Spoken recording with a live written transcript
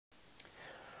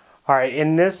All right,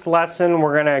 in this lesson,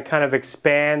 we're going to kind of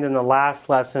expand in the last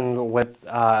lesson with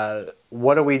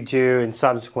what do we do in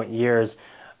subsequent years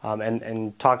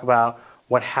and talk about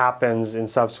what happens in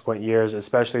subsequent years,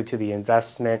 especially to the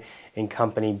investment in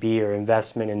company B or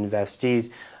investment in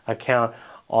investees account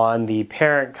on the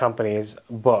parent company's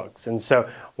books. And so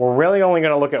we're really only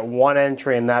going to look at one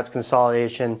entry, and that's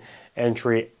consolidation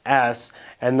entry S.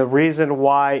 And the reason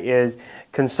why is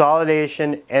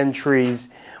consolidation entries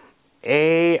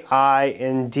A, I,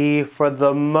 and D for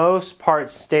the most part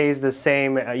stays the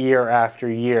same year after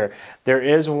year. There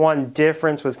is one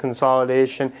difference with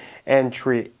consolidation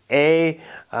entry A,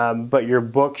 but your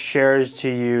book shares to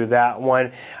you that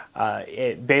one.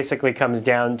 It basically comes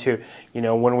down to,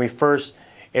 when we first,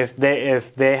 if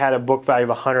they had a book value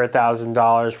of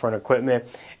 $100,000 for an equipment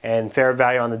and fair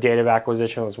value on the date of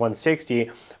acquisition was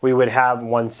 $160,000, we would have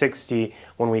 $160,000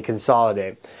 when we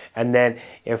consolidate. And then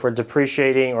if we're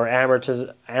depreciating or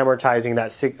amortizing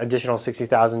that additional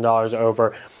 $60,000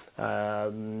 over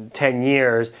 10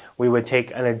 years, we would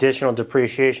take an additional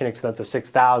depreciation expense of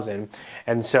 $6,000.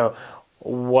 And so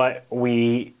what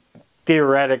we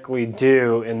theoretically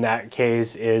do in that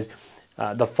case is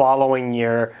the following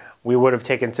year we would have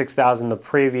taken $6,000 the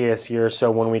previous year, so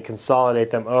when we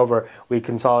consolidate them over, we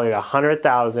consolidate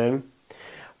 $100,000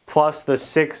 plus the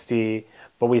 $60,000,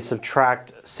 but we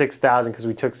subtract $6,000 because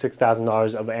we took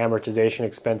 $6,000 of amortization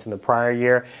expense in the prior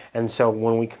year. And so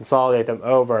when we consolidate them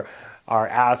over, our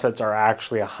assets are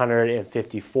actually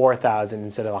 $154,000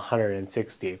 instead of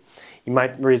 $160,000. You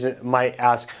might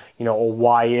ask, well,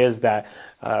 why is that?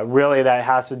 Really, that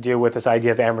has to do with this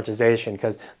idea of amortization,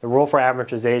 because the rule for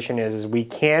amortization is we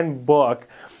can book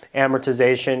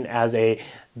amortization as a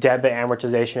debit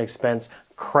amortization expense,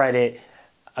 credit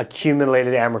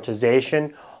accumulated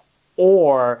amortization,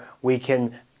 or we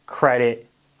can credit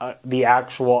the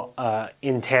actual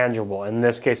intangible, in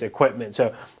this case equipment.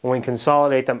 So when we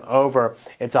consolidate them over,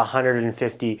 it's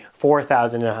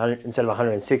 $154,000 instead of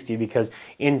 $160,000, because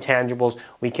intangibles,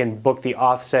 we can book the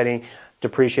offsetting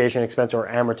depreciation expense or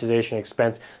amortization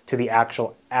expense to the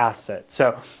actual asset.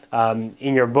 So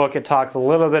in your book, it talks a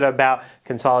little bit about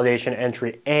consolidation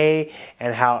entry A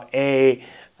and how A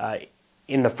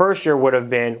in the first year would have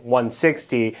been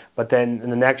 $160,000, but then in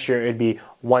the next year it'd be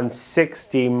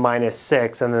 $160,000 minus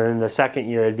 $6,000, and then in the second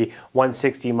year it'd be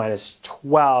 $160,000 minus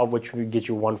 $12,000, which would get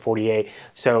you $148,000.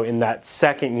 So in that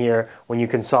second year, when you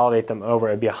consolidate them over,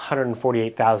 it'd be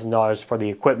 $148,000 for the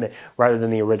equipment rather than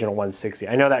the original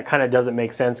 $160,000. I know that kind of doesn't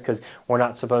make sense because we're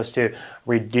not supposed to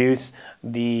reduce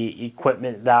the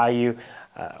equipment value.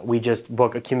 We just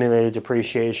book accumulated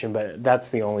depreciation, but that's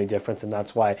the only difference, and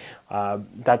that's why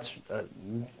that's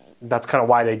kind of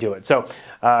why they do it. So,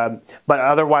 but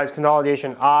otherwise,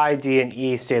 consolidation I, D, and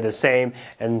E stay the same,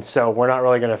 and so we're not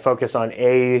really going to focus on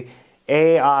A,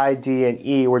 I, D, and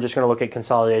E. We're just going to look at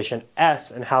consolidation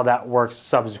S and how that works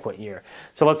subsequent year.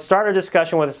 So let's start our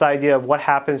discussion with this idea of what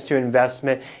happens to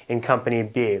investment in company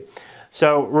B.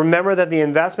 So remember that the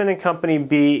investment in company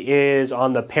B is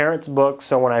on the parent's book.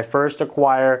 So when I first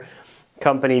acquire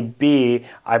company B,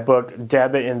 I book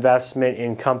debit investment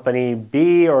in company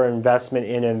B or investment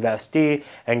in investee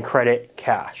and credit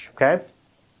cash, okay?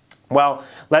 Well,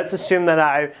 let's assume that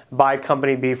I buy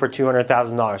company B for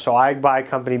 $200,000. So I buy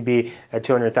company B at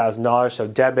 $200,000. So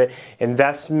debit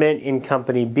investment in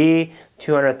company B,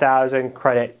 $200,000,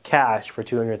 credit cash for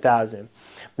 $200,000.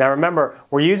 Now remember,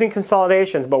 we're using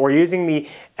consolidations, but we're using the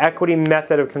equity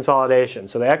method of consolidation.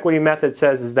 So the equity method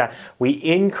says is that we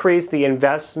increase the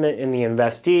investment in the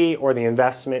investee or the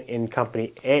investment in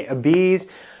company B's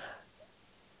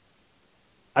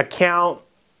account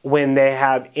when they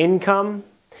have income.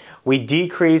 We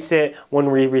decrease it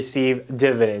when we receive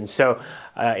dividends. So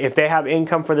if they have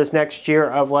income for this next year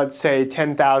of, let's say,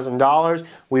 $10,000,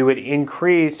 we would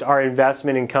increase our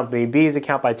investment in company B's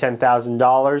account by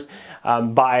 $10,000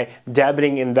 by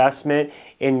debiting investment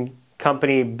in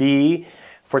company B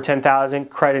for $10,000,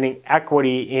 crediting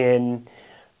equity in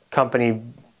company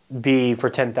B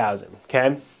for $10,000.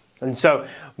 Okay, and so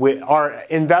our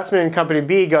investment in company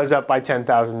B goes up by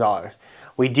 $10,000.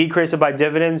 We decrease it by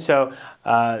dividends, so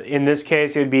in this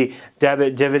case it would be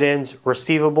debit dividends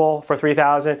receivable for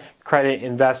 $3,000, credit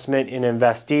investment in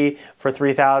investee for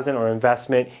 $3,000, or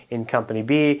investment in company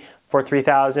B for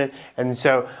 $3,000. And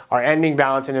so our ending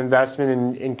balance in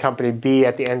investment in company B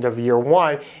at the end of year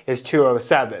one is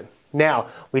 $207. Now,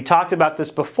 we talked about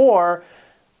this before.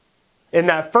 In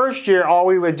that first year, all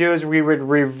we would do is we would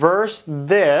reverse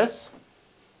this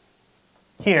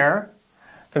here,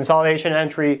 consolidation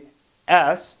entry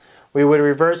S. We would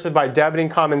reverse it by debiting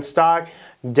common stock,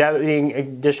 debiting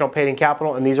additional paid-in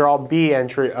capital, and these are all B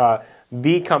entry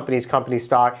B company's company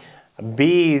stock,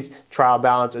 B's trial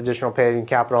balance, additional paid-in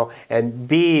capital, and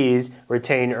B's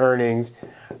retained earnings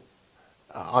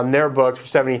on their books for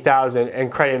 $70,000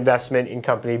 and credit investment in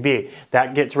company B.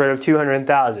 That gets rid of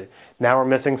 $200,000. Now we're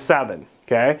missing 7.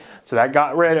 Okay, so that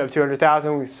got rid of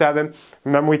 $200,000, 7.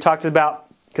 Remember we talked about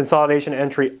consolidation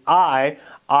entry I.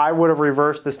 I would have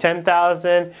reversed this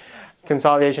 $10,000.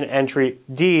 Consolidation entry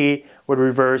D would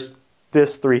reverse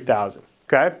this $3,000.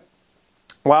 Okay.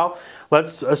 Well,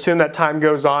 let's assume that time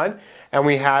goes on and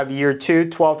we have year 2,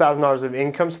 $12,000 of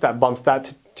income, so that bumps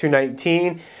that to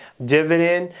 $219.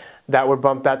 Dividend, that would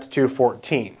bump that to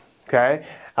 $214. Okay.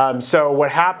 So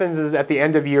what happens is at the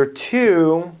end of year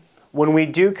 2, when we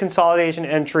do consolidation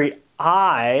entry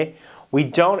I, we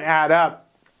don't add up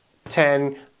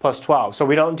 10 plus 12. So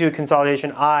we don't do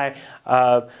consolidation I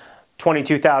of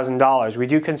 $22,000. We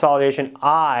do consolidation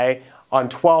I on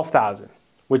 $12,000,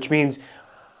 which means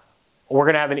we're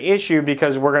going to have an issue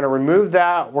because we're going to remove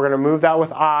that. We're going to move that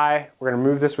with I. We're going to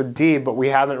move this with D, but we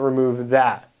haven't removed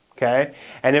that. Okay?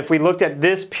 And if we looked at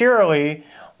this purely,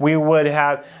 we would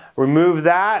have removed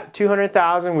that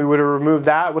 $200,000. We would have removed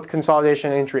that with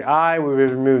consolidation entry I. We would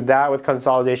have removed that with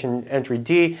consolidation entry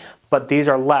D. But these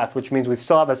are left, which means we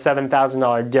still have a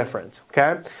 $7,000 difference.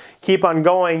 Okay? Keep on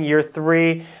going. Year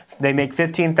 3, they make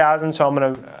 $15,000, so I'm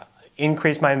going to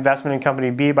increase my investment in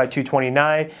company B by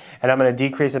 $229, and I'm going to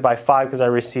decrease it by 5 because I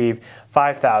received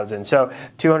 $5,000. So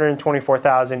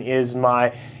 $224,000 is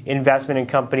my investment in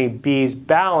company B's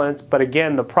balance. But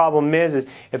again, the problem is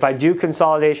if I do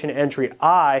consolidation entry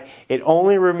I, it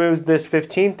only removes this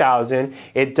 $15,000.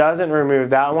 It doesn't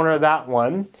remove that one or that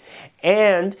one.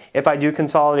 And if I do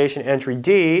consolidation entry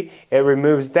D, it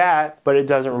removes that, but it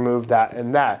doesn't remove that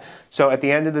and that. So at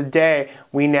the end of the day,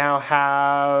 we now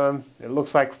have, it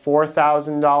looks like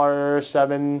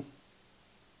 $4,000,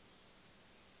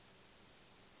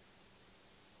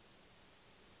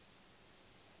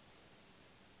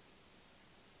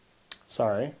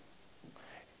 sorry.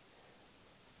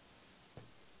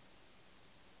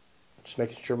 Just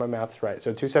making sure my math's right.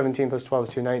 So 217 plus 12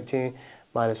 is 219.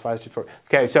 Minus 5 is 214.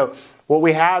 Okay, so what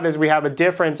we have is we have a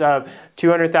difference of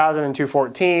 $200,000 and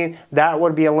 $214. That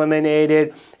would be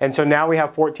eliminated. And so now we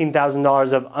have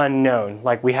 $14,000 of unknown.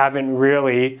 Like we haven't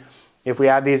really, if we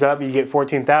add these up, you get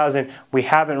 $14,000. We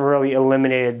haven't really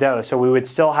eliminated those. So we would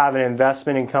still have an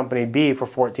investment in company B for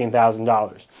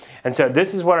 $14,000. And so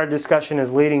this is what our discussion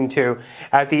is leading to.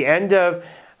 At the end of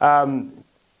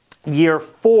year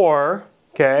 4,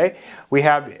 okay, we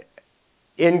have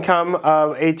income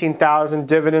of $18,000,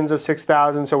 dividends of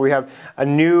 $6,000. So we have a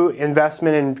new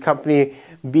investment in company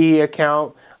B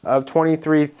account of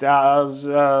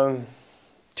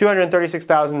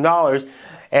 $236,000.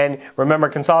 And remember,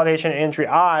 consolidation entry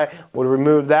I would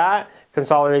remove that.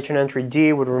 Consolidation entry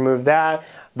D would remove that.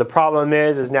 The problem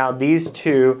is now these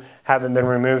two haven't been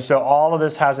removed. So all of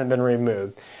this hasn't been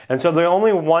removed. And so the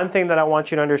only one thing that I want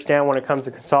you to understand when it comes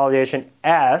to consolidation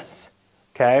S,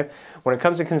 okay, when it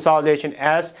comes to consolidation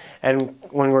S, and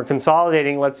when we're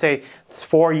consolidating, let's say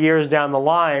 4 years down the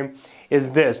line,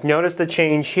 is this. Notice the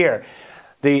change here.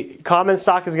 The common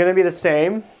stock is going to be the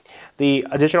same. The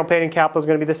additional paid-in capital is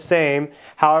going to be the same.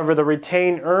 However, the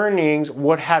retained earnings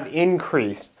would have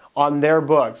increased on their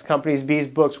books. Companies B's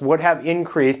books would have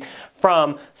increased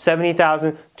from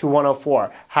 $70,000 to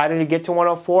 $104,000. How did it get to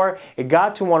 $104,000? It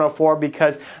got to $104,000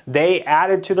 because they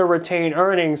added to the retained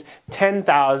earnings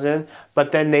 $10,000,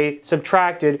 but then they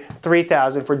subtracted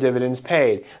 $3,000 for dividends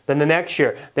paid. Then the next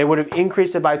year, they would have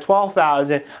increased it by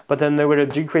 $12,000, but then they would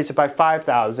have decreased it by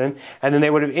 $5,000, and then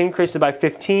they would have increased it by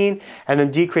 $15,000, and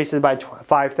then decreased it by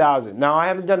 $5,000. Now, I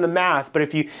haven't done the math, but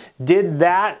if you did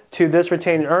that to this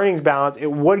retained earnings balance,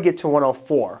 it would get to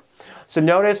 $104,000. So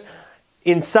notice,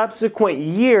 in subsequent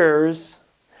years,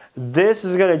 this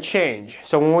is going to change.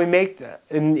 So when we make,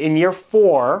 in year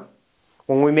 4,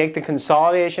 when we make the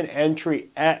consolidation entry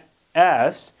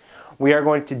S, we are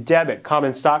going to debit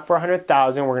common stock for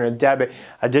 $100,000. We're going to debit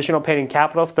additional paid-in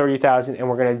capital of $30,000, and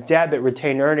we're going to debit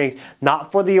retained earnings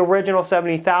not for the original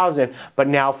 $70,000, but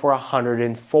now for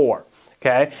 $104,000.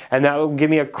 Okay, and that will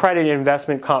give me a credit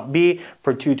investment comp B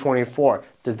for $224,000.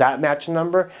 Does that match the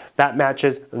number? That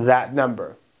matches that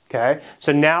number. Okay,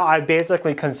 so now I've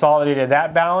basically consolidated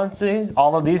that balances.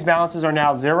 All of these balances are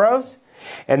now zeros,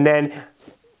 and then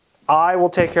I will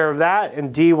take care of that,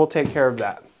 and D will take care of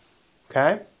that.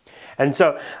 Okay, and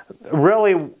so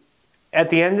really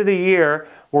at the end of the year,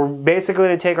 we're basically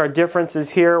going to take our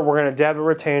differences here. We're going to debit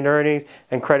retained earnings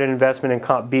and credit investment in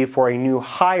comp B for a new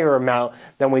higher amount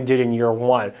than we did in year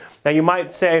 1. Now you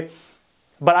might say,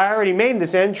 but I already made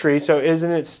this entry, so isn't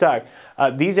it stuck?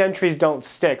 These entries don't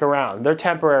stick around. They're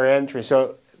temporary entries.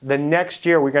 So the next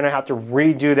year we're going to have to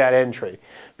redo that entry,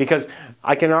 because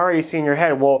I can already see in your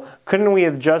head, well, couldn't we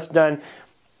have just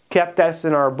kept this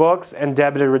in our books and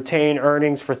debited retained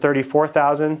earnings for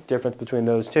 $34,000, difference between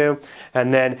those two,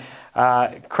 and then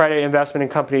credit investment in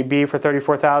company B for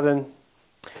 $34,000?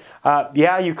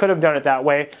 Yeah, you could have done it that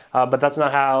way, but that's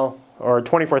not how, or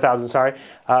 $24,000, sorry,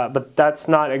 but that's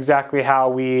not exactly how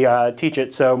we teach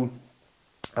it. So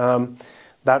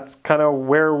that's kind of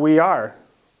where we are.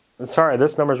 Sorry,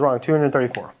 this number's wrong,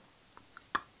 234.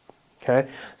 Okay,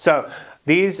 so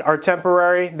these are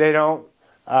temporary. They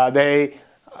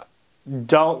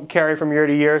don't carry from year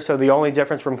to year, so the only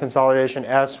difference from Consolidation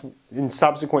S in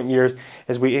subsequent years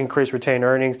is we increase retained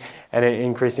earnings and then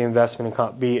increase the investment in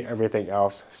comp B. Everything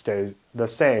else stays the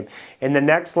same. In the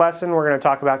next lesson, we're going to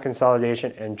talk about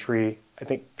Consolidation entry, I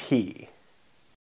think, P.